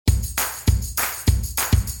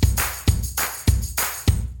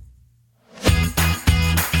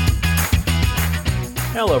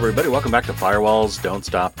Hello, everybody. Welcome back to Firewalls Don't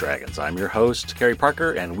Stop Dragons. I'm your host, Kerry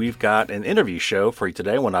Parker, and we've got an interview show for you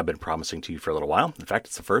today, one I've been promising to you for a little while. In fact,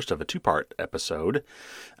 it's the first of a two-part episode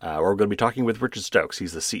where we're going to be talking with Richard Stokes.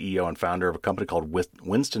 He's the CEO and founder of a company called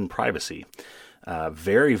Winston Privacy.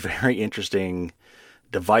 Very, very interesting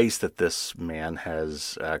device that this man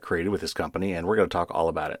has created with his company, and we're going to talk all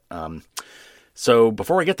about it. So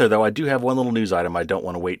before I get there, though, I do have one little news item I don't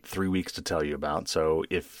want to wait 3 weeks to tell you about. So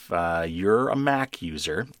if you're a Mac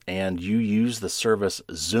user and you use the service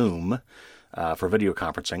Zoom for video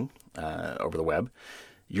conferencing over the web,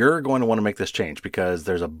 you're going to want to make this change because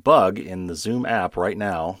there's a bug in the Zoom app right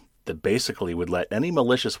now that basically would let any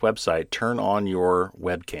malicious website turn on your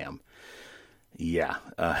webcam. Yeah,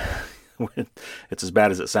 it's as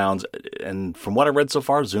bad as it sounds. And from what I read so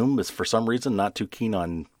far, Zoom is for some reason not too keen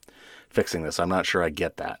on fixing this. I'm not sure I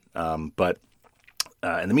get that. But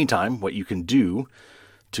in the meantime, what you can do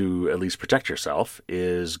to at least protect yourself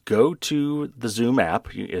is go to the Zoom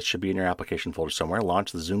app. It should be in your application folder somewhere.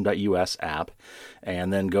 Launch the Zoom.us app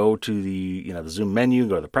and then go to the Zoom menu,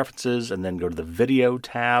 go to the preferences, and then go to the video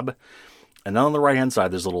tab. And then on the right-hand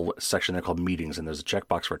side, there's a little section there called meetings, and there's a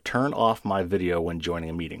checkbox for turn off my video when joining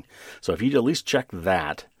a meeting. So if you at least check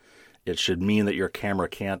that, it should mean that your camera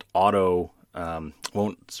can't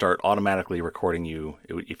won't start automatically recording you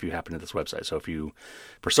if you happen to this website. So if you,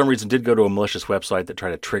 for some reason, did go to a malicious website that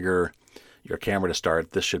tried to trigger your camera to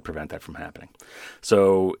start, this should prevent that from happening.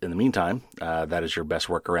 So in the meantime, that is your best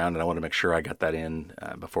workaround, and I want to make sure I got that in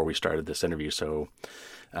before we started this interview. So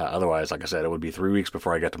otherwise, like I said, it would be 3 weeks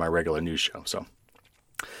before I get to my regular news show. So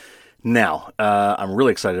now, I'm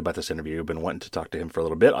really excited about this interview. I've been wanting to talk to him for a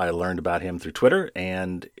little bit. I learned about him through Twitter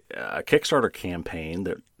and a Kickstarter campaign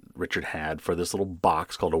that Richard had for this little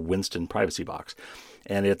box called a Winston Privacy Box.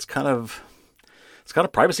 And it's kind of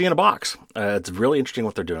privacy in a box. It's really interesting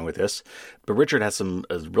what they're doing with this. But Richard has some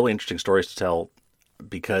really interesting stories to tell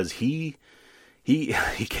because he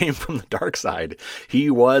came from the dark side.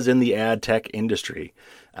 He was in the ad tech industry.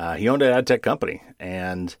 He owned an ad tech company.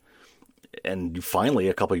 And finally,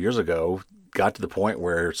 a couple of years ago, got to the point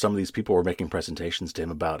where some of these people were making presentations to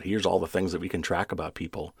him about, here's all the things that we can track about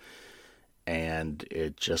people. And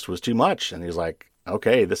it just was too much. And he was like,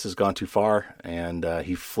 okay, this has gone too far. And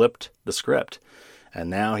he flipped the script. And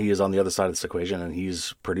now he is on the other side of this equation, and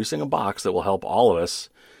he's producing a box that will help all of us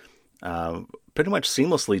pretty much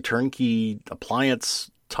seamlessly, turnkey appliance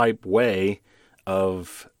type way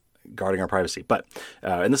of guarding our privacy. But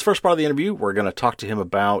in this first part of the interview, we're going to talk to him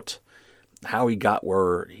about how he got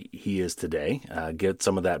where he is today, get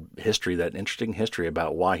some of that history, that interesting history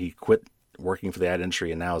about why he quit working for the ad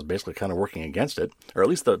industry and now is basically kind of working against it, or at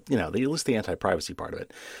least the anti-privacy part of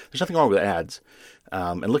it. There's nothing wrong with ads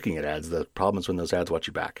and looking at ads. The problem is when those ads watch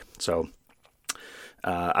you back. So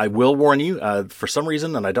I will warn you, for some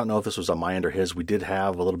reason, and I don't know if this was on my end or his, we did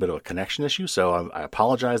have a little bit of a connection issue. So I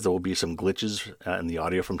apologize. There will be some glitches in the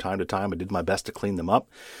audio from time to time. I did my best to clean them up,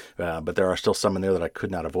 but there are still some in there that I could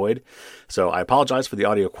not avoid. So I apologize for the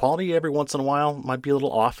audio quality every once in a while. Might be a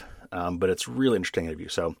little off, but it's a really interesting interview.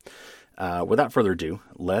 So without further ado,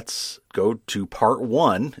 let's go to part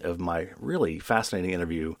one of my really fascinating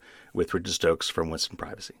interview with Richard Stokes from Winston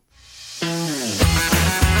Privacy.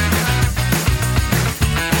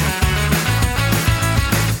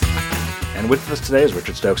 And with us today is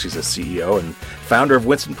Richard Stokes. He's the CEO and founder of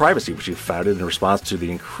Winston Privacy, which he founded in response to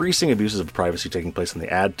the increasing abuses of privacy taking place in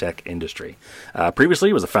the ad tech industry. Previously,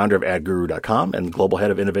 he was the founder of AdGuru.com and global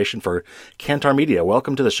head of innovation for Kantar Media.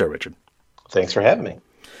 Welcome to the show, Richard. Thanks for having me.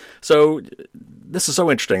 So this is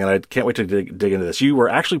so interesting, and I can't wait to dig into this. You were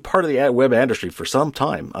actually part of the web industry for some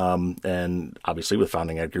time, and obviously with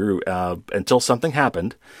founding AdGuru, until something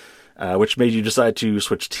happened, which made you decide to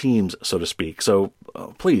switch teams, so to speak. So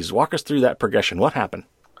please walk us through that progression. What happened?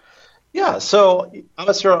 Yeah, so I'm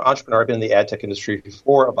a serial entrepreneur. I've been in the ad tech industry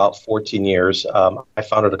for about 14 years. I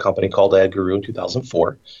founded a company called AdGuru in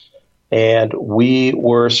 2004. And we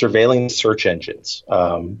were surveilling search engines,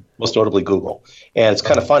 most notably Google. And it's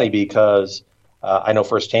kind of funny because I know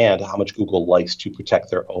firsthand how much Google likes to protect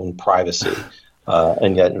their own privacy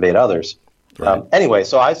and yet invade others. Right. Anyway,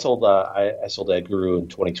 so I sold AdGuru in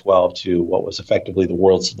 2012 to what was effectively the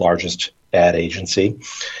world's largest ad agency.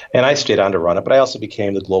 And I stayed on to run it, but I also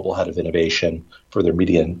became the global head of innovation for their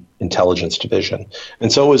media and intelligence division.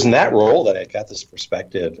 And so it was in that role that I got this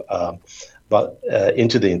perspective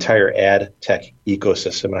into the entire ad tech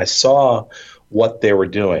ecosystem. And I saw what they were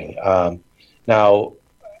doing. Now,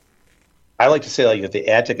 I like to say that the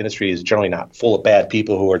ad tech industry is generally not full of bad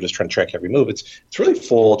people who are just trying to track every move. It's really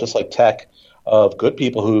full, just like tech, of good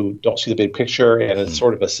people who don't see the big picture, and it's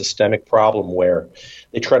sort of a systemic problem where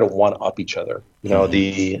they try to one-up each other.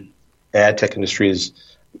 The ad tech industry is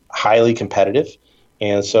highly competitive,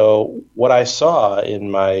 and so what I saw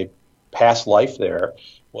in my past life there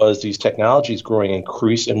was these technologies growing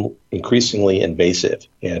increasingly invasive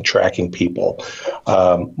and tracking people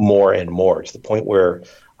more and more, to the point where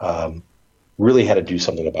really had to do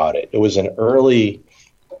something about it. It was in early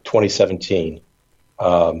 2017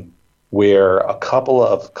 where a couple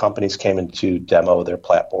of companies came in to demo their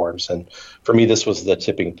platforms. And for me, this was the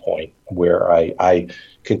tipping point where I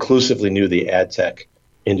conclusively knew the ad tech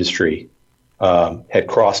industry had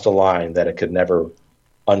crossed a line that it could never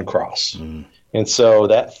uncross. And so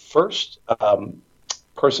that first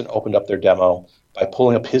person opened up their demo by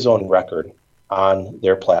pulling up his own record on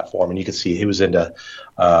their platform. And you can see he was into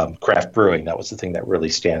craft brewing. That was the thing that really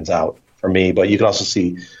stands out for me. But you can also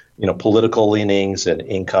see, political leanings and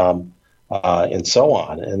income and so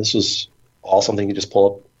on. And this was all something you just pull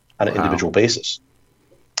up on an individual basis.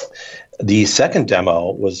 The second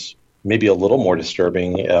demo was maybe a little more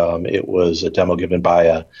disturbing. It was a demo given by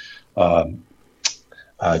a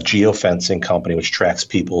geofencing company which tracks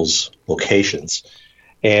people's locations.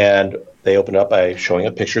 And they opened up by showing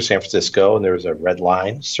a picture of San Francisco, and there was a red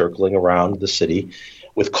line circling around the city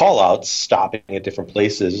with call-outs stopping at different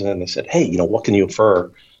places. And they said, hey, what can you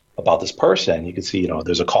infer about this person? You can see,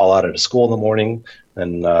 there's a call-out at a school in the morning,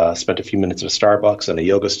 and spent a few minutes at a Starbucks and a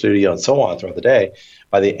yoga studio and so on throughout the day.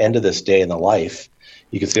 By the end of this day in the life,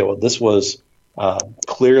 you can see, this was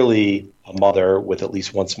clearly a mother with at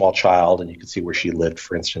least one small child, and you can see where she lived,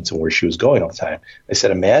 for instance, and where she was going all the time. They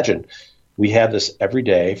said, imagine we have this every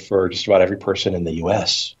day for just about every person in the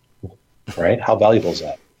U.S., right? How valuable is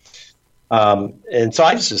that? And so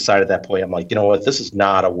I just decided at that point, I'm like, you know what, this is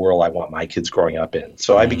not a world I want my kids growing up in.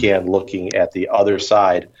 So I began looking at the other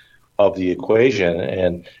side of the equation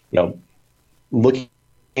and, looking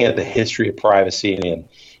at the history of privacy, and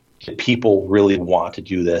do people really want to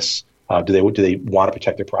do this? Do they want to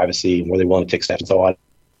protect their privacy, and were they willing to take steps and so on?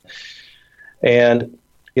 And,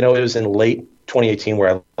 it was in late 2018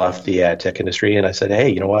 where I left the ad tech industry, and I said, hey,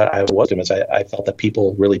 you know what, I felt that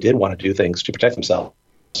people really did want to do things to protect themselves,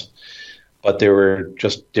 but there were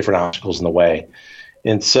just different obstacles in the way.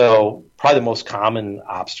 And so probably the most common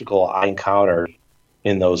obstacle I encountered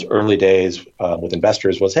in those early days with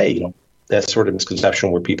investors was, hey, that sort of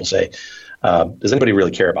misconception where people say, does anybody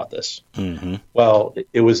really care about this? Mm-hmm. Well,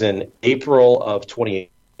 it was in April of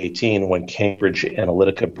 2018 when Cambridge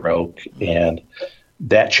Analytica broke, and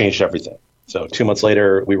that changed everything. So 2 months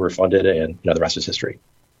later, we were funded, and the rest is history.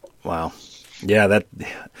 Wow. Yeah,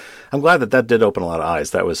 I'm glad that did open a lot of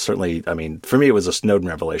eyes. That was certainly, for me, it was a Snowden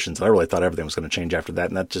revelation. So I really thought everything was going to change after that,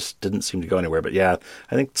 and that just didn't seem to go anywhere. But yeah,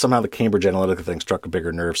 I think somehow the Cambridge Analytica thing struck a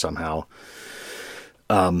bigger nerve somehow.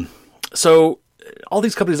 So all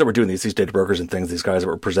these companies that were doing these data brokers and things, these guys that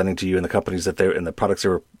were presenting to you, and the companies and the products they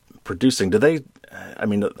were producing, did they?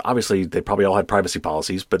 Obviously they probably all had privacy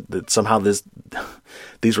policies, but that somehow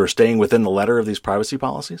these were staying within the letter of these privacy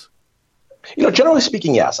policies? Generally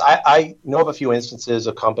speaking, yes. I know of a few instances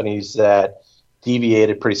of companies that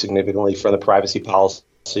deviated pretty significantly from the privacy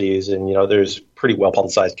policies, and there's pretty well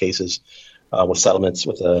publicized cases with settlements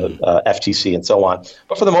with the FTC and so on.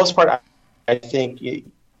 But for the most part, I think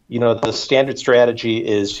the standard strategy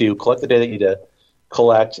is to collect the data you need to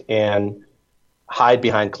collect and hide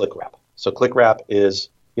behind click wrap. So click wrap is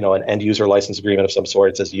an end user license agreement of some sort.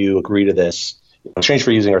 It says you agree to this in exchange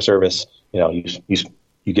for using our service.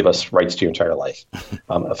 You give us rights to your entire life,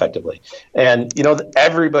 effectively. And,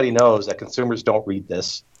 everybody knows that consumers don't read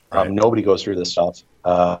this. Right. Nobody goes through this stuff.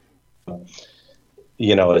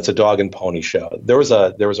 It's a dog and pony show. There was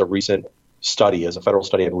a recent study, as a federal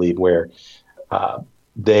study, I believe, where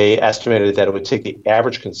they estimated that it would take the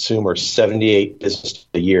average consumer 78 business days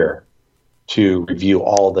a year to review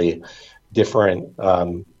all the different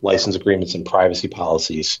license agreements and privacy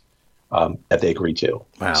policies that they agreed to.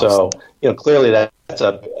 Wow. So, clearly that's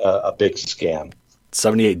a big scam.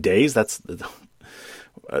 78 days? That's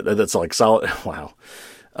like solid. Wow.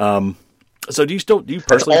 So do you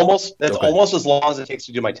personally? That's almost as long as it takes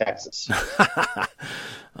to do my taxes.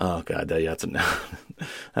 Oh God, yeah,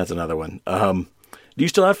 that's another one. Do you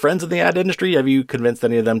still have friends in the ad industry? Have you convinced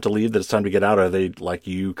any of them to leave, that it's time to get out? Or are they like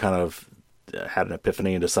you, kind of had an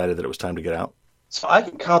epiphany and decided that it was time to get out? So I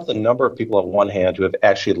can count the number of people on one hand who have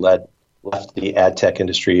actually left the ad tech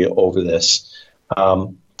industry over this.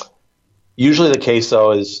 Usually the case,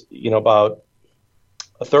 though, is, about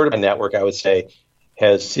a third of my network, I would say,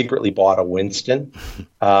 has secretly bought a Winston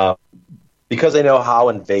because they know how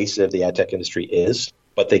invasive the ad tech industry is,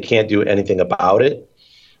 but they can't do anything about it.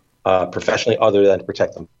 professionally other than to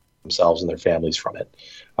protect themselves and their families from it.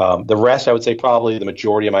 The rest, I would say probably the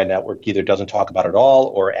majority of my network either doesn't talk about it at all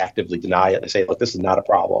or actively deny it. They say, look, this is not a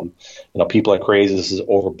problem. People are crazy. This is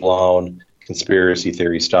overblown conspiracy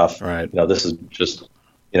theory stuff. Right. This is just,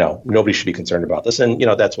 nobody should be concerned about this. And,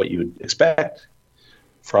 that's what you would expect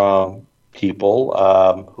from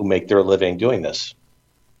people who make their living doing this.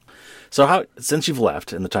 So since you've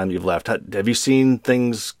left and the time you've left, have you seen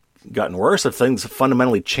things gotten worse? Have things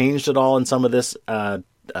fundamentally changed at all in some of this ad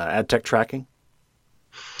tech tracking?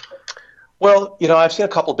 Well, I've seen a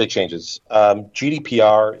couple of big changes.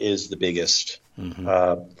 GDPR is the biggest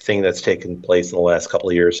thing that's taken place in the last couple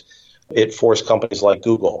of years. It forced companies like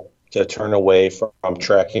Google to turn away from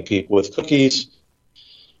tracking people with cookies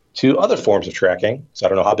to other forms of tracking. So I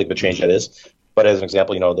don't know how big of a change that is. But as an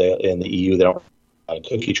example, in the EU, they don't rely on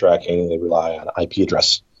cookie tracking. They rely on IP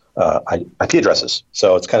addresses.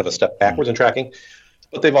 So it's kind of a step backwards in tracking.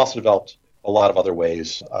 But they've also developed a lot of other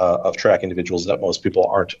ways of tracking individuals that most people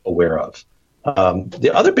aren't aware of.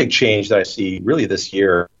 The other big change that I see really this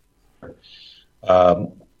year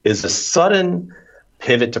is a sudden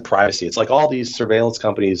pivot to privacy. It's like all these surveillance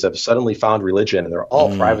companies have suddenly found religion, and they're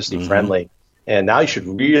all privacy friendly. And now you should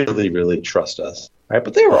really, really trust us, right?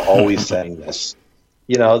 But they were always saying this.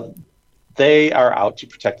 They are out to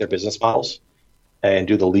protect their business models and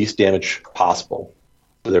do the least damage possible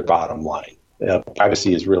to their bottom line.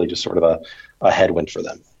 Privacy is really just sort of a headwind for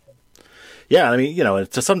them. Yeah, I mean,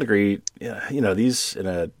 to some degree, these in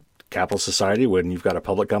a capitalist society, when you've got a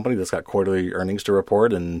public company that's got quarterly earnings to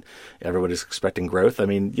report and everybody's expecting growth, I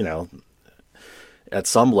mean, at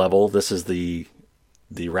some level, this is the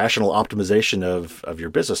rational optimization of your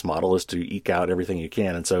business model is to eke out everything you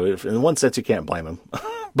can. And so if, in one sense, you can't blame them.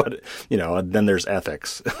 But, then there's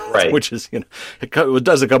ethics, right. Which is, it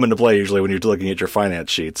doesn't come into play usually when you're looking at your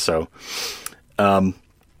finance sheets. So,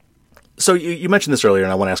 so you mentioned this earlier,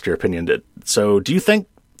 and I want to ask your opinion. So do you think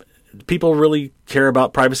people really care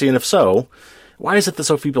about privacy? And if so, why is it that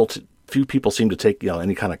so few people seem to take,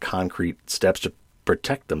 any kind of concrete steps to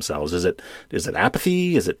protect themselves? Is it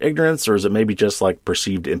apathy? Is it ignorance? Or is it maybe just like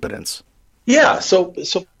perceived impotence? Yeah. So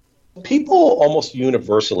people almost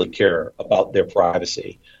universally care about their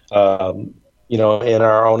privacy. In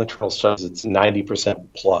our own internal studies, it's 90%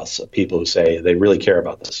 plus of people who say they really care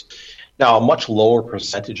about this. Now, a much lower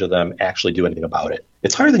percentage of them actually do anything about it.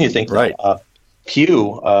 It's harder than you think. Right.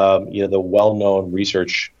 Pew, the well-known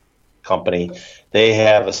research company, they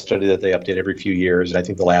have a study that they update every few years. And I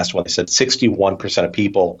think the last one, they said 61% of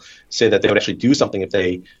people say that they would actually do something if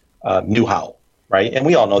they knew how. Right. And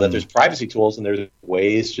we all know that there's privacy tools and there's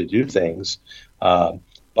ways to do things,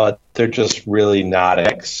 but they're just really not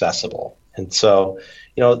accessible. And so,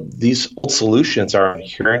 these solutions are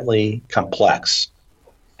inherently complex.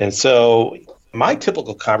 And so my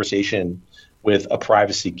typical conversation with a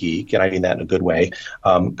privacy geek, and I mean that in a good way,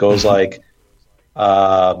 goes like,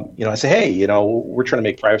 I say, hey, we're trying to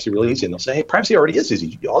make privacy really easy. And they'll say, hey, privacy already is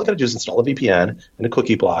easy. All you got to do is install a VPN and a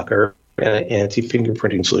cookie blocker and an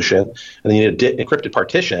anti-fingerprinting solution. And then you need an encrypted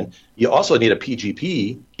partition. You also need a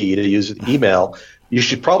PGP key to use with email. You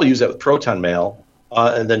should probably use that with Proton Mail.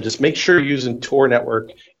 And then just make sure you're using Tor network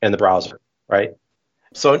and the browser, right?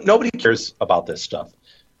 So nobody cares about this stuff.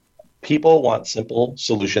 People want simple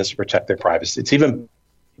solutions to protect their privacy. It's even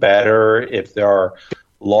better if there are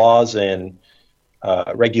laws and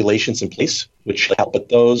regulations in place which help, but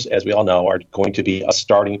those, as we all know, are going to be a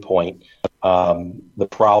starting point. The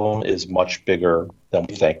problem is much bigger than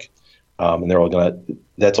we think, and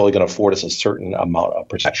that's only going to afford us a certain amount of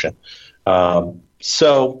protection.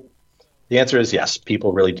 So the answer is yes,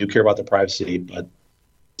 people really do care about their privacy, but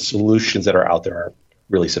solutions that are out there are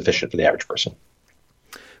really sufficient for the average person.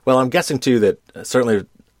 Well, I'm guessing, too, that certainly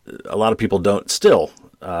a lot of people don't still,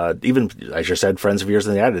 even, as you said, friends of yours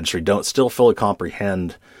in the ad industry, don't still fully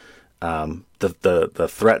comprehend the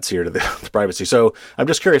threats here to the privacy. So I'm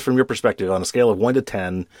just curious, from your perspective, on a scale of 1 to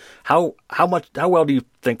 10, how well do you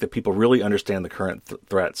think that people really understand the current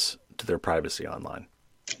threats to their privacy online?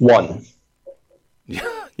 1.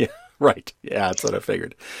 Yeah. Right. Yeah, that's what I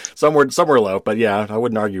figured. Somewhere low, but yeah, I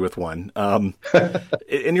wouldn't argue with 1.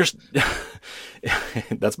 In your,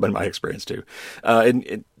 that's been my experience too.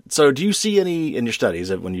 So do you see any, in your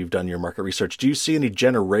studies, when you've done your market research, do you see any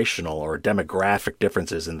generational or demographic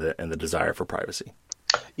differences in the desire for privacy?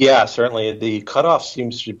 Yeah, certainly. The cutoff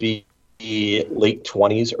seems to be late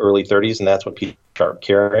 20s, early 30s, and that's what people are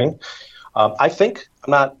carrying. I think,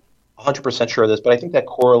 I'm not 100% sure of this, but I think that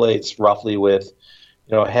correlates roughly with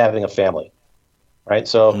having a family. right?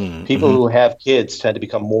 So people who have kids tend to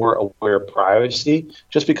become more aware of privacy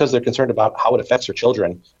just because they're concerned about how it affects their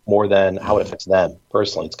children more than how it affects them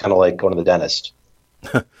personally. It's kind of like going to the dentist.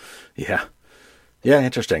 Yeah. Yeah,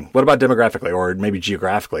 interesting. What about demographically or maybe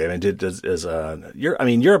geographically? I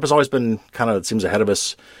mean, Europe has always been kind of, it seems, ahead of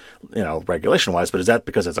us, regulation wise, but is that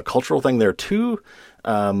because it's a cultural thing there too?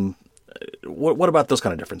 What about those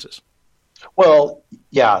kind of differences? Well,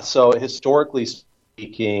 yeah. So historically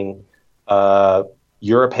speaking,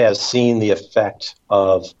 Europe has seen the effect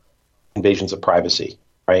of invasions of privacy,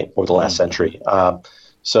 right, over the last century.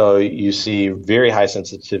 So you see very high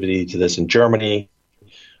sensitivity to this in Germany,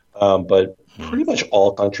 but pretty much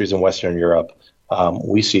all countries in Western Europe,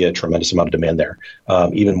 we see a tremendous amount of demand there,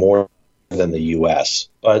 even more than the U.S.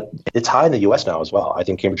 But it's high in the U.S. now as well. I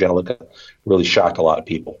think Cambridge Analytica really shocked a lot of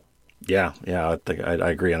people. Yeah, I think I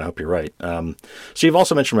agree, and I hope you're right. So you've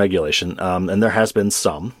also mentioned regulation, and there has been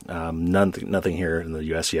some, nothing here in the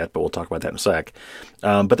U.S. yet, but we'll talk about that in a sec.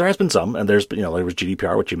 But there has been some, and there was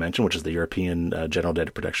GDPR, which you mentioned, which is the European General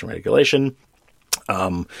Data Protection Regulation.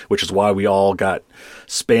 Which is why we all got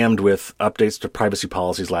spammed with updates to privacy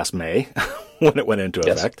policies last May when it went into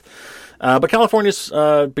effect. But California's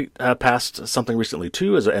passed something recently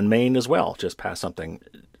too, and Maine as well just passed something.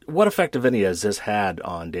 What effect, if any, has this had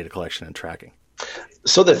on data collection and tracking?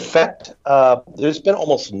 So the effect, there's been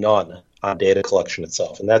almost none on data collection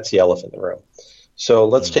itself, and that's the elephant in the room. So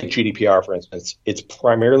let's take GDPR, for instance. It's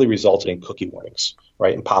primarily resulted in cookie warnings,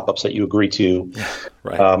 right, and pop-ups that you agree to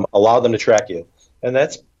allow them to track you. And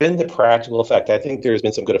that's been the practical effect. I think there's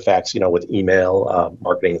been some good effects, with email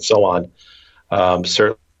marketing and so on.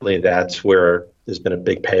 Certainly that's where there's been a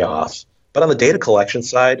big payoff. But on the data collection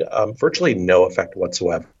side, virtually no effect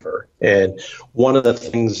whatsoever. And one of the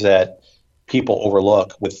things that people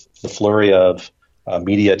overlook with the flurry of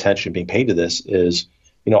media attention being paid to this is,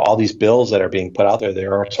 all these bills that are being put out there,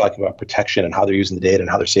 they're talking about protection and how they're using the data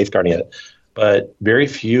and how they're safeguarding it. But very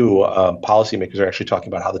few policymakers are actually talking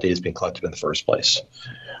about how the data is being collected in the first place.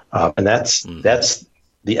 And that's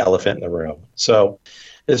the elephant in the room. So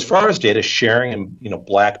as far as data sharing and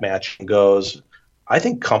black matching goes, I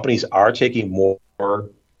think companies are taking more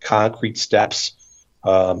concrete steps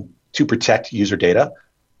to protect user data.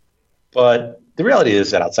 But the reality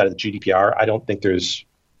is that outside of the GDPR, I don't think there's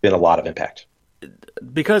been a lot of impact.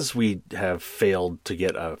 Because we have failed to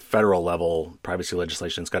get a federal level privacy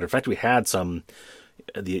legislation, Scott, in fact, we had the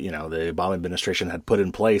Obama administration had put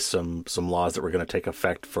in place some laws that were going to take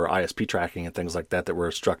effect for ISP tracking and things like that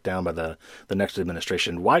were struck down by the next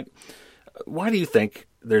administration. Why do you think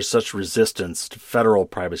there's such resistance to federal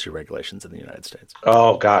privacy regulations in the United States?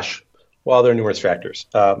 Oh, gosh. Well, there are numerous factors.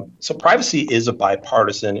 So privacy is a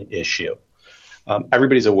bipartisan issue.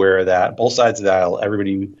 Everybody's aware of that. Both sides of the aisle,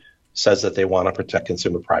 everybody says that they want to protect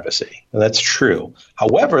consumer privacy. And that's true.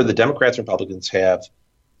 However, the Democrats and Republicans have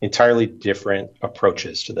entirely different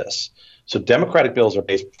approaches to this. So Democratic bills are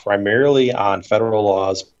based primarily on federal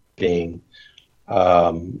laws being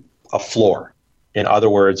a floor. In other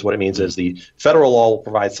words, what it means is the federal law will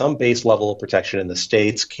provide some base level of protection, and the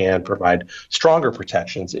states can provide stronger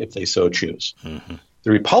protections if they so choose. Mm-hmm.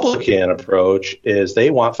 The Republican approach is they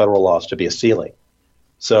want federal laws to be a ceiling.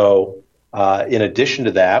 So in addition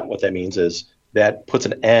to that, what that means is that puts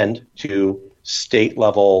an end to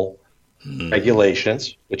state-level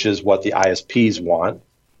regulations, which is what the ISPs want,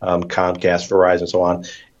 Comcast, Verizon, and so on,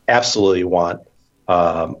 absolutely want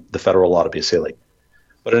the federal law to be a ceiling.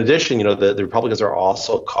 But in addition, the Republicans are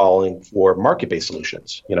also calling for market-based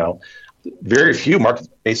solutions. Very few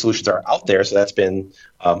market-based solutions are out there, so that's been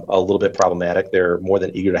a little bit problematic. They're more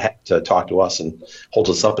than eager to talk to us and hold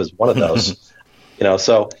us up as one of those.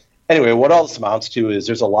 So anyway, what all this amounts to is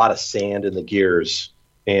there's a lot of sand in the gears,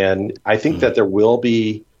 and I think that there will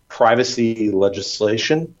be privacy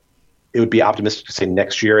legislation. It would be optimistic to say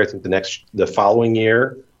next year. I think the following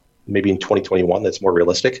year, maybe in 2021, that's more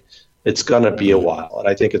realistic. It's going to be a while, and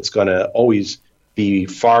I think it's going to always be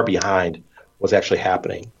far behind what's actually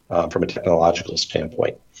happening from a technological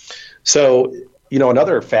standpoint. So,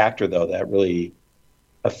 another factor, though, that really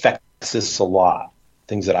affects this a lot,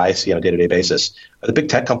 things that I see on a day-to-day basis, are the big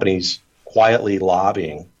tech companies quietly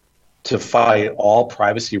lobbying to fight all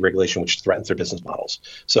privacy regulation which threatens their business models.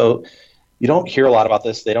 So you don't hear a lot about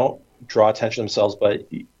this. They don't draw attention to themselves, but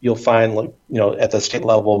you'll find, at the state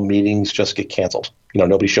level, meetings just get canceled.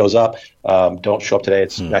 Nobody shows up. Don't show up today.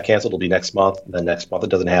 It's not canceled. It'll be next month. And then next month it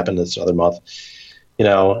doesn't happen. It's another month.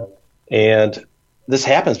 And this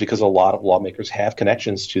happens because a lot of lawmakers have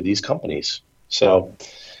connections to these companies. So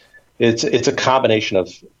it's a combination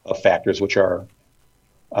of factors which are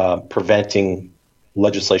preventing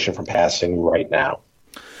legislation from passing right now.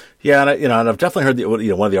 Yeah, and I've definitely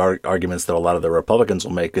heard one of the arguments that a lot of the Republicans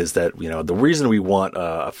will make is that the reason we want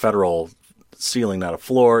a federal ceiling, not a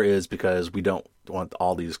floor, is because we don't want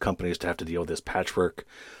all these companies to have to deal with this patchwork,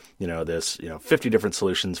 this 50 different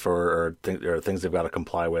solutions for or things they've got to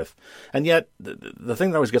comply with. And yet the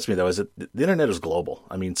thing that always gets me though is that the internet is global.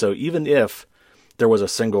 I mean, so even if there was a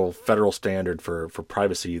single federal standard for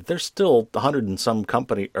privacy, there's still 100 and some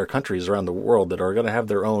countries around the world that are going to have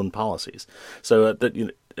their own policies. So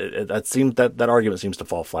that argument seems to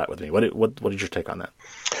fall flat with me. What is your take on that?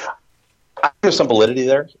 There's some validity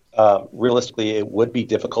there. Realistically, it would be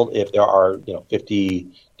difficult if there are 50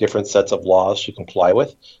 different sets of laws to comply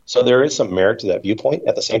with. So there is some merit to that viewpoint.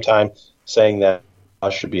 At the same time, saying that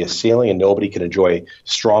there should be a ceiling and nobody can enjoy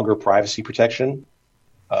stronger privacy protection,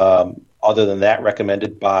 other than that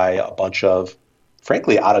recommended by a bunch of,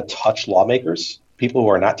 frankly, out-of-touch lawmakers, people who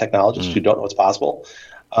are not technologists, who don't know what's possible.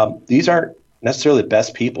 These aren't necessarily the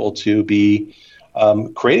best people to be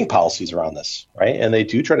creating policies around this, right? And they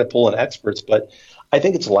do try to pull in experts, but I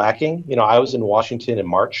think it's lacking. I was in Washington in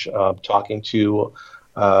March talking to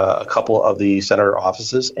a couple of the senator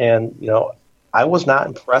offices, and I was not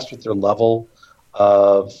impressed with their level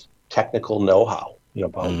of technical know-how,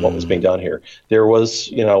 about what was being done here. There was,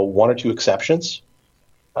 one or two exceptions,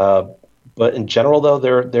 but in general, though,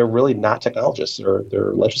 they're really not technologists.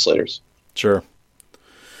 They're legislators. Sure.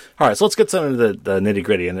 All right, so let's get some into the nitty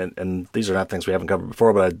gritty, and these are not things we haven't covered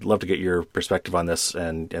before, but I'd love to get your perspective on this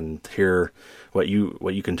and hear what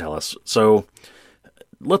you can tell us. So,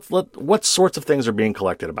 what sorts of things are being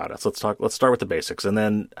collected about us? Let's start with the basics,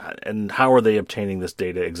 and how are they obtaining this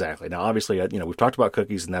data exactly? Now, obviously, we've talked about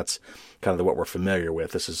cookies, and that's kind of what we're familiar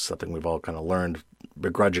with. This is something we've all kind of learned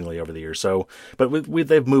begrudgingly over the years. So, but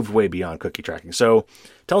they've moved way beyond cookie tracking. So,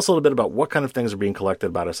 tell us a little bit about what kind of things are being collected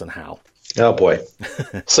about us and how. Oh boy.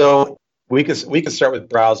 So we could start with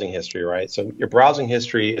browsing history, right? So your browsing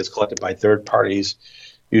history is collected by third parties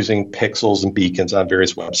using pixels and beacons on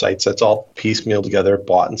various websites. That's all piecemeal together,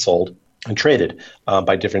 bought and sold and traded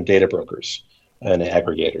by different data brokers and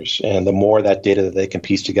aggregators. And the more that data that they can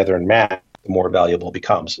piece together and map, the more valuable it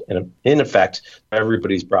becomes. And in effect,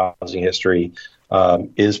 everybody's browsing history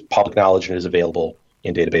is public knowledge and is available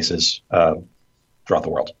in databases throughout the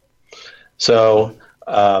world. So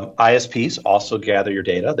ISPs also gather your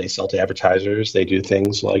data. They sell to advertisers. They do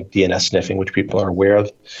things like DNS sniffing, which people are aware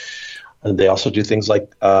of. And they also do things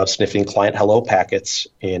like sniffing client hello packets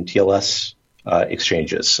in TLS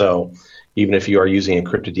exchanges. So even if you are using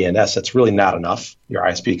encrypted DNS, that's really not enough. Your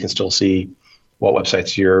ISP can still see what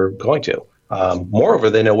websites you're going to. Moreover,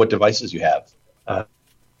 they know what devices you have.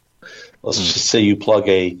 Let's just say you plug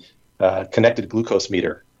a connected glucose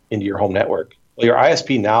meter into your home network. Well, your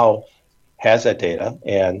ISP now has that data,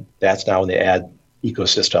 and that's now in the ad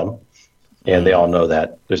ecosystem, and they all know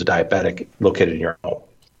that there's a diabetic located in your home.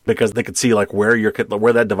 Because they could see like where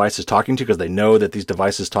that device is talking to, because they know that these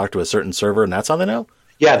devices talk to a certain server, and that's how they know?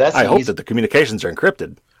 Yeah, I hope that the communications are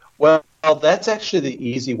encrypted. Well, that's actually the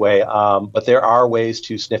easy way, but there are ways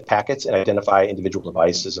to sniff packets and identify individual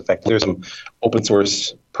devices. In fact, there's some open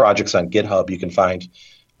source projects on GitHub you can find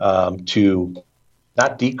to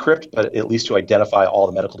not decrypt, but at least to identify all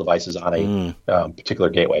the medical devices on a particular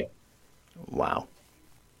gateway. Wow.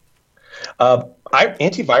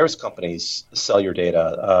 Antivirus companies sell your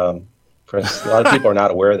data. A lot of people are not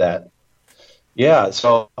aware of that. Yeah,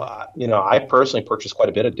 so I personally purchased quite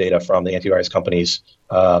a bit of data from the antivirus companies,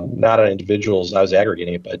 not on individuals. I was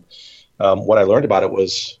aggregating it, but what I learned about it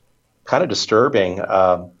was kind of disturbing.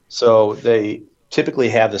 So they typically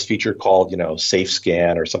have this feature called, Safe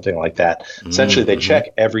Scan or something like that. Essentially, they check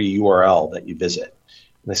every URL that you visit,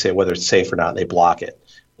 and they say whether it's safe or not, and they block it,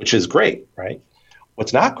 which is great, right?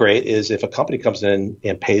 What's not great is if a company comes in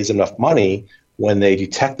and pays enough money, when they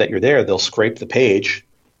detect that you're there, they'll scrape the page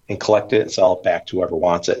and collect it and sell it back to whoever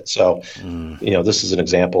wants it. So, this is an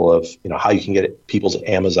example of, how you can get people's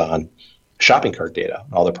Amazon shopping cart data,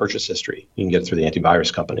 all their purchase history. You can get it through the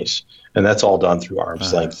antivirus companies. And that's all done through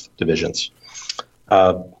arm's length divisions.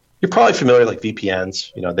 You're probably familiar like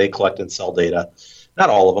VPNs. They collect and sell data. Not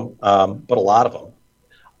all of them, but a lot of them.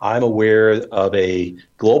 I'm aware of a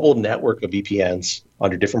global network of VPNs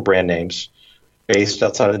under different brand names based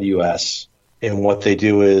outside of the U.S. And what they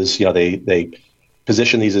do is, they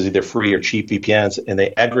position these as either free or cheap VPNs, and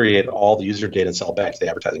they aggregate all the user data and sell it back to the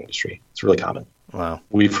advertising industry. It's really common. Wow.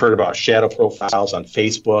 We've heard about shadow profiles on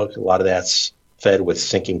Facebook. A lot of that's fed with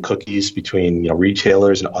syncing cookies between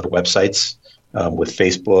retailers and other websites with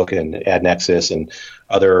Facebook and AdNexus and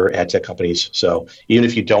other ad tech companies. So even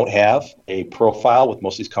if you don't have a profile with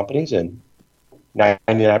most of these companies, and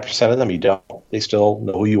 99% of them you don't, they still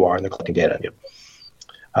know who you are and they're collecting data on you.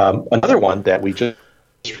 Another one that we just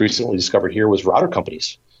recently discovered here was router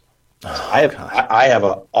companies. I have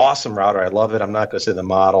an awesome router. I love it. I'm not going to say the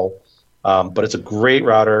model, but it's a great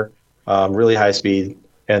router, really high speed.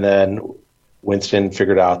 And then Winston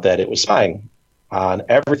figured out that it was spying on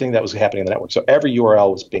everything that was happening in the network. So every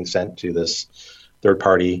URL was being sent to this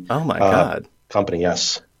third-party Oh my God. company,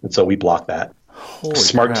 yes. And so we blocked that. Holy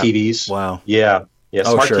Smart crap. TVs. Wow. Yeah.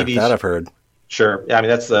 Oh, Smart sure. TVs. That I've heard. Sure. I mean,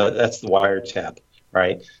 that's the wiretap,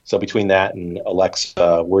 right? So between that and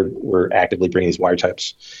Alexa, we're actively bringing these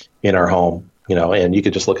wiretaps in our home, and you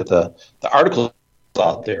could just look at the articles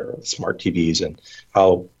out there, smart TVs, and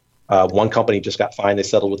how one company just got fined. They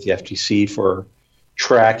settled with the FTC for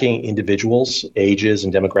tracking individuals' ages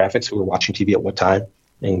and demographics who were watching TV at what time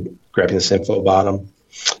and grabbing this info about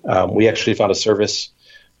them. We actually found a service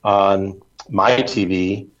on my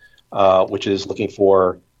TV, which is looking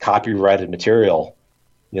for copyrighted material,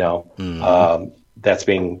 that's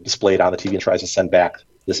being displayed on the TV and tries to send back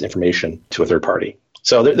this information to a third party.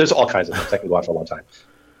 So there's all kinds of things that can go on for a long time.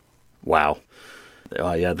 Wow.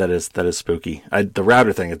 Yeah, that is spooky. The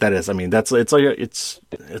router thing, it's like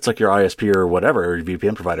your ISP or whatever, or your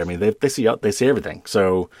VPN provider. I mean, they see everything.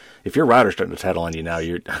 So if your router's starting to tattle on you now,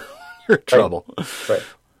 you're in trouble. Right.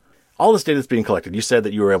 All this data that's being collected, you said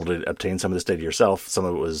that you were able to obtain some of this data yourself. Some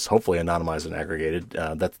of it was hopefully anonymized and aggregated.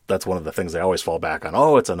 That's one of the things they always fall back on.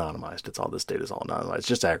 Oh, it's anonymized. This data is all anonymized. It's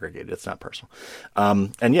just aggregated. It's not personal.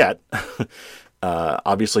 And yet,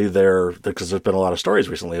 obviously because there's been a lot of stories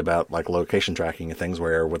recently about like location tracking and things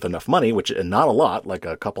where with enough money, and not a lot, like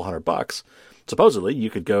a couple $100, supposedly you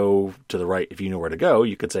could go to the right. If you knew where to go,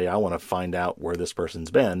 you could say, I want to find out where this person's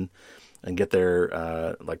been and get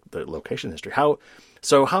their, like the location history.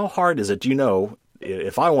 So how hard is it? Do you know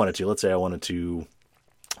if I wanted to, let's say I wanted to,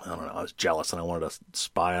 I don't know, I was jealous and I wanted to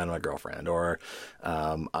spy on my girlfriend, or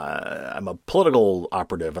I'm a political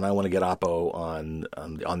operative and I want to get oppo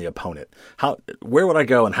on the opponent. Where would I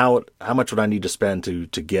go, and how much would I need to spend to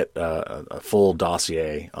get a full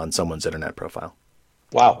dossier on someone's internet profile?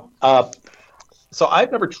 Wow. So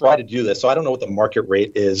I've never tried to do this, so I don't know what the market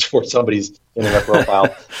rate is for somebody's internet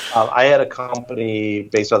profile. I had a company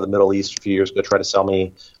based out of the Middle East a few years ago try to sell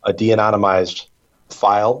me a de-anonymized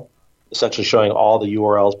file, essentially showing all the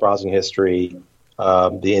URLs, browsing history,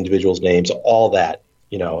 the individual's names, all that,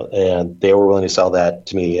 and they were willing to sell that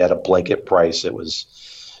to me at a blanket price. It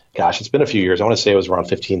was, it's been a few years. I want to say it was around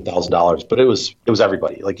 $15,000, but it was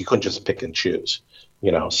everybody. Like you couldn't just pick and choose,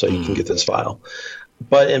 so you can get this file.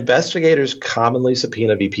 But investigators commonly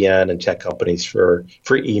subpoena VPN and tech companies for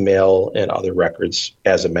email and other records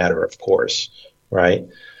as a matter of course, right?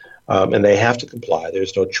 And they have to comply.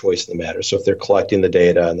 There's no choice in the matter. So if they're collecting the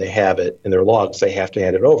data and they have it in their logs, they have to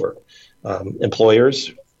hand it over.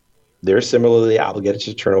 Employers, they're similarly obligated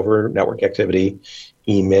to turn over network activity,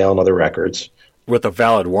 email, and other records. With a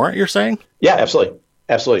valid warrant, you're saying? Yeah, absolutely.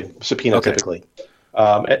 Subpoena typically.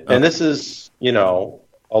 And this is,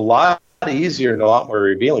 a lot easier and a lot more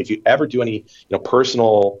revealing. If you ever do any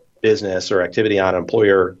personal business or activity on an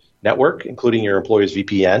employer network, including your employer's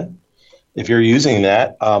VPN, if you're using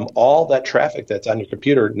that, all that traffic that's on your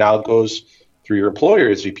computer now goes through your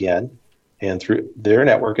employer's VPN and through their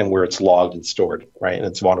network, and where it's logged and stored, right? And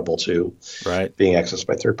it's vulnerable to being accessed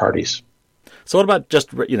by third parties. So what about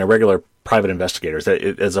just regular private investigators,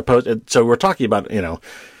 as opposed? So we're talking about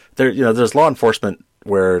there's law enforcement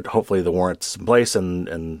where hopefully the warrant's in place,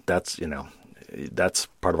 and that's that's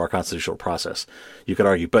part of our constitutional process. You could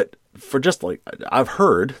argue, but for just like I've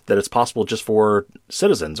heard that it's possible just for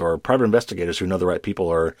citizens or private investigators who know the right people,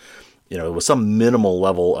 or with some minimal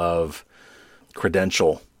level of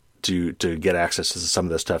credential to get access to some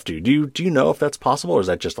of this stuff too. Do you know if that's possible, or is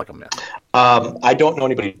that just like a myth? I don't know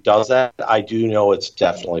anybody who does that. I do know it's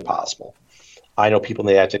definitely possible. I know people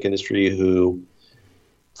in the ad tech industry who,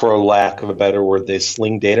 for lack of a better word, they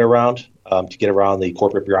sling data around to get around the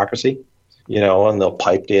corporate bureaucracy, and they'll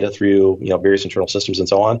pipe data through, various internal systems and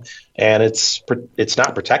so on. And it's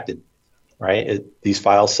not protected, right? These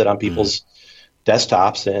files sit on people's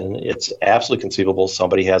desktops, and it's absolutely conceivable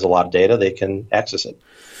somebody has a lot of data, they can access it.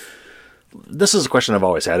 This is a question I've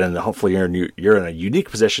always had, and hopefully you're in a unique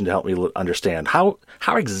position to help me understand how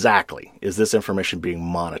exactly is this information being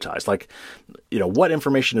monetized? Like, what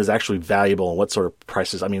information is actually valuable and what sort of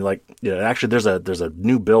prices? I mean, actually, there's a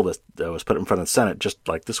new bill that was put in front of the Senate just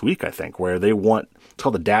like this week, I think, where it's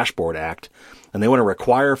called the Dashboard Act, and they want to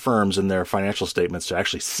require firms in their financial statements to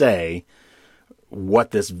actually say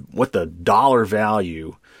what the dollar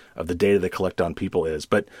value of the data they collect on people is.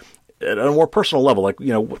 But at a more personal level,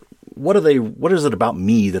 what is it about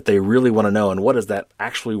me that they really want to know, and what is that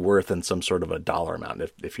actually worth in some sort of a dollar amount,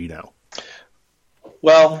 if you know?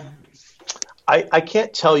 Well, I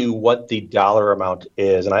can't tell you what the dollar amount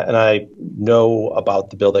is, and I know about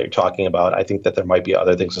the bill that you're talking about. I think that there might be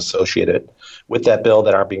other things associated with that bill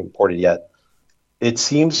that aren't being reported yet. It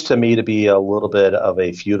seems to me to be a little bit of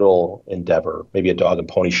a futile endeavor, maybe a dog and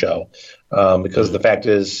pony show, because the fact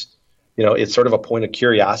is, it's sort of a point of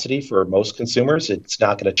curiosity for most consumers. It's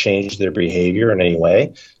not going to change their behavior in any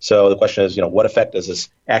way. So the question is, what effect does this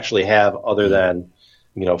actually have other than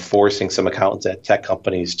forcing some accountants at tech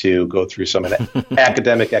companies to go through some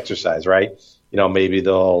academic exercise, right? Maybe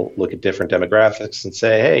they'll look at different demographics and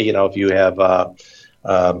say, hey, if you have,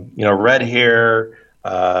 red hair,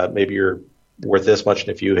 maybe you're worth this much. And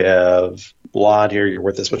if you have blonde hair, you're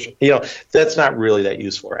worth this much. That's not really that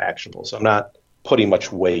useful or actionable. So I'm not putting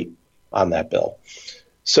much weight on that bill.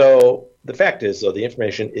 So the fact is, though, the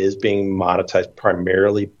information is being monetized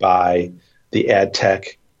primarily by the ad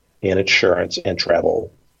tech and insurance and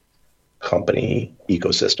travel company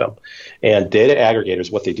ecosystem. And data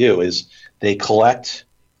aggregators, what they do is they collect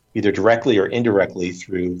either directly or indirectly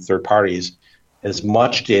through third parties as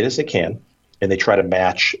much data as they can, and they try to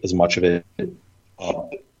match as much of it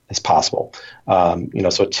up as possible.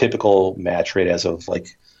 So a typical match rate as of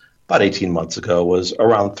about 18 months ago was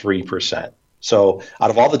around 3%. So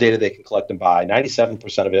out of all the data they can collect and buy,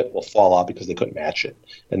 97% of it will fall out because they couldn't match it.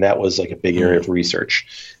 And that was a big area of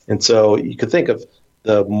research. And so you could think of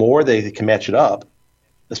the more they can match it up,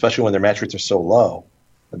 especially when their match rates are so low,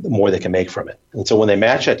 the more they can make from it. And so when they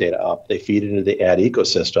match that data up, they feed it into the ad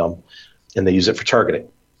ecosystem and they use it for targeting.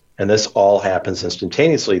 And this all happens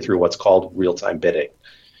instantaneously through what's called real-time bidding.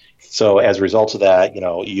 So as a result of that,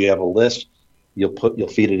 you have a list. You'll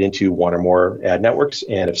feed it into one or more ad networks,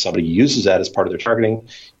 and if somebody uses that as part of their targeting,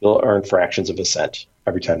 you'll earn fractions of a cent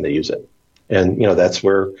every time they use it. And that's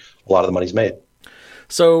where a lot of the money's made.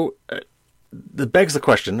 So that begs the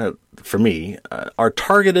question for me: are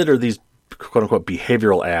targeted or these quote unquote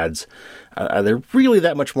behavioral ads? Are they really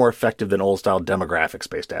that much more effective than old style demographics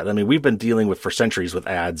based ads? I mean, we've been dealing with for centuries with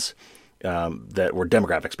ads that were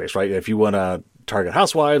demographics based, right? If you want to target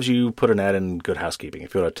housewives, you put an ad in Good Housekeeping.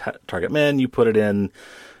 If you want to target men, you put it in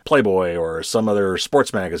Playboy or some other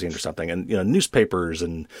sports magazine or something. And newspapers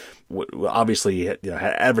and obviously had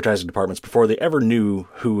advertising departments before they ever knew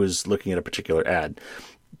who was looking at a particular ad.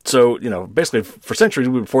 So basically for centuries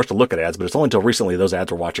we were forced to look at ads, but it's only until recently those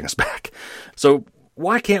ads were watching us back. So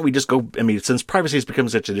why can't we just go? I mean, since privacy has become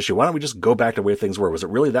such an issue, why don't we just go back to the way things were? Was it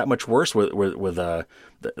really that much worse? With the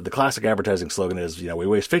classic advertising slogan is, we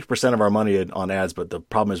waste 50% of our money on ads, but the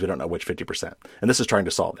problem is we don't know which 50%. And this is trying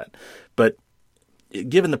to solve that. But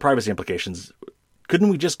given the privacy implications, couldn't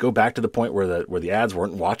we just go back to the point where the ads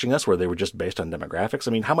weren't watching us, where they were just based on demographics?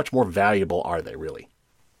 I mean, how much more valuable are they really?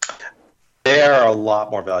 They are a lot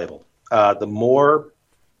more valuable. The more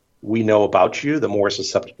we know about you, the more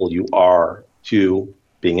susceptible you are to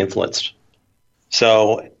being influenced.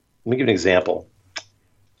 So let me give an example.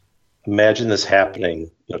 Imagine this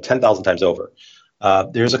happening 10,000 times over.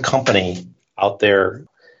 There's a company out there,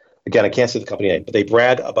 again, I can't say the company name, but they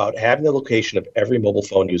brag about having the location of every mobile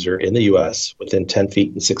phone user in the U.S. within 10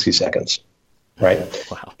 feet in 60 seconds, right?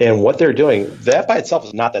 Wow. And what they're doing, that by itself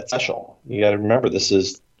is not that special. You got to remember, that's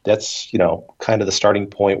kind of the starting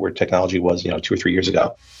point where technology was 2 or 3 years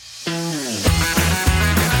ago.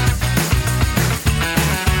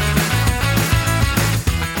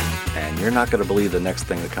 You're not going to believe the next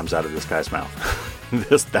thing that comes out of this guy's mouth.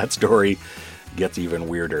 That story gets even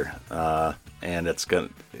weirder, and it's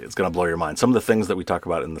going to blow your mind. Some of the things that we talk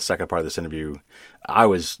about in the second part of this interview, I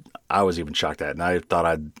was even shocked at, and I thought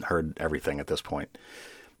I'd heard everything at this point.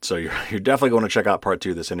 So you're definitely going to check out part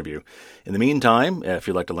 2 of this interview. In the meantime, if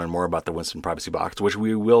you'd like to learn more about the Winston Privacy Box, which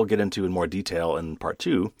we will get into in more detail in part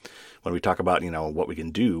 2, when we talk about what we can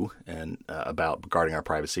do and about guarding our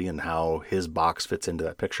privacy and how his box fits into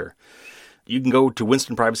that picture. You can go to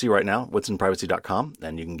Winston Privacy right now, winstonprivacy.com,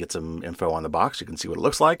 and you can get some info on the box. You can see what it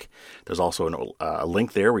looks like. There's also a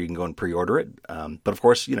link there where you can go and pre-order it. But of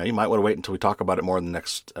course, you might want to wait until we talk about it more in the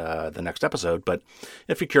next episode. But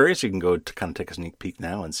if you're curious, you can go to kind of take a sneak peek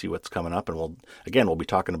now and see what's coming up. And we'll be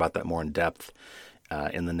talking about that more in depth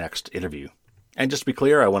in the next interview. And just to be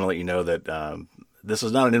clear, I want to let you know that this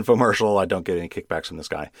is not an infomercial. I don't get any kickbacks from this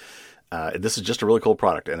guy. This is just a really cool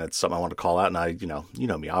product, and it's something I want to call out. And I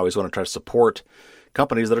me, I always want to try to support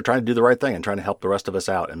companies that are trying to do the right thing and trying to help the rest of us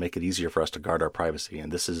out and make it easier for us to guard our privacy.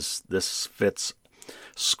 And this fits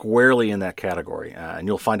squarely in that category. And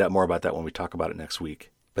you'll find out more about that when we talk about it next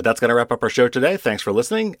week. But that's going to wrap up our show today. Thanks for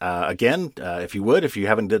listening. Again, if you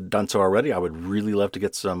haven't done so already, I would really love to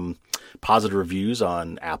get some positive reviews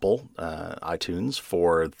on Apple iTunes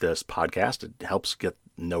for this podcast. It helps get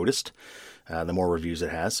noticed the more reviews it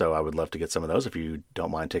has. So I would love to get some of those if you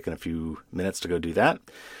don't mind taking a few minutes to go do that.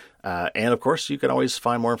 And of course, you can always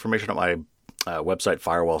find more information on my website,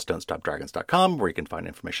 firewallsdon'tstopdragons.com, where you can find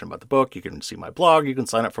information about the book. You can see my blog. You can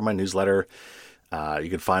sign up for my newsletter. You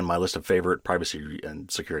can find my list of favorite privacy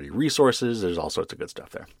and security resources. There's all sorts of good stuff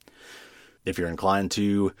there. If you're inclined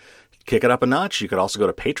to kick it up a notch, you could also go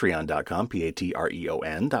to patreon.com,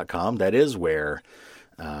 patreon.com. That is where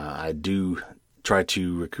I do try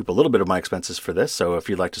to recoup a little bit of my expenses for this. So if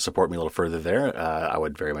you'd like to support me a little further there, I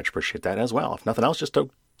would very much appreciate that as well. If nothing else, just take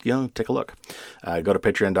a look. Go to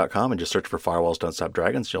patreon.com and just search for Firewalls Don't Stop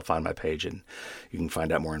Dragons. You'll find my page and you can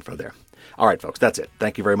find out more info there. All right, folks, that's it.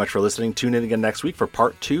 Thank you very much for listening. Tune in again next week for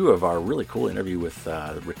part 2 of our really cool interview with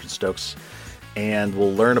Richard Stokes, and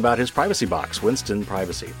we'll learn about his privacy box, Winston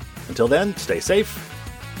Privacy. Until then, stay safe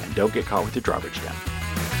and don't get caught with your drawbridge down.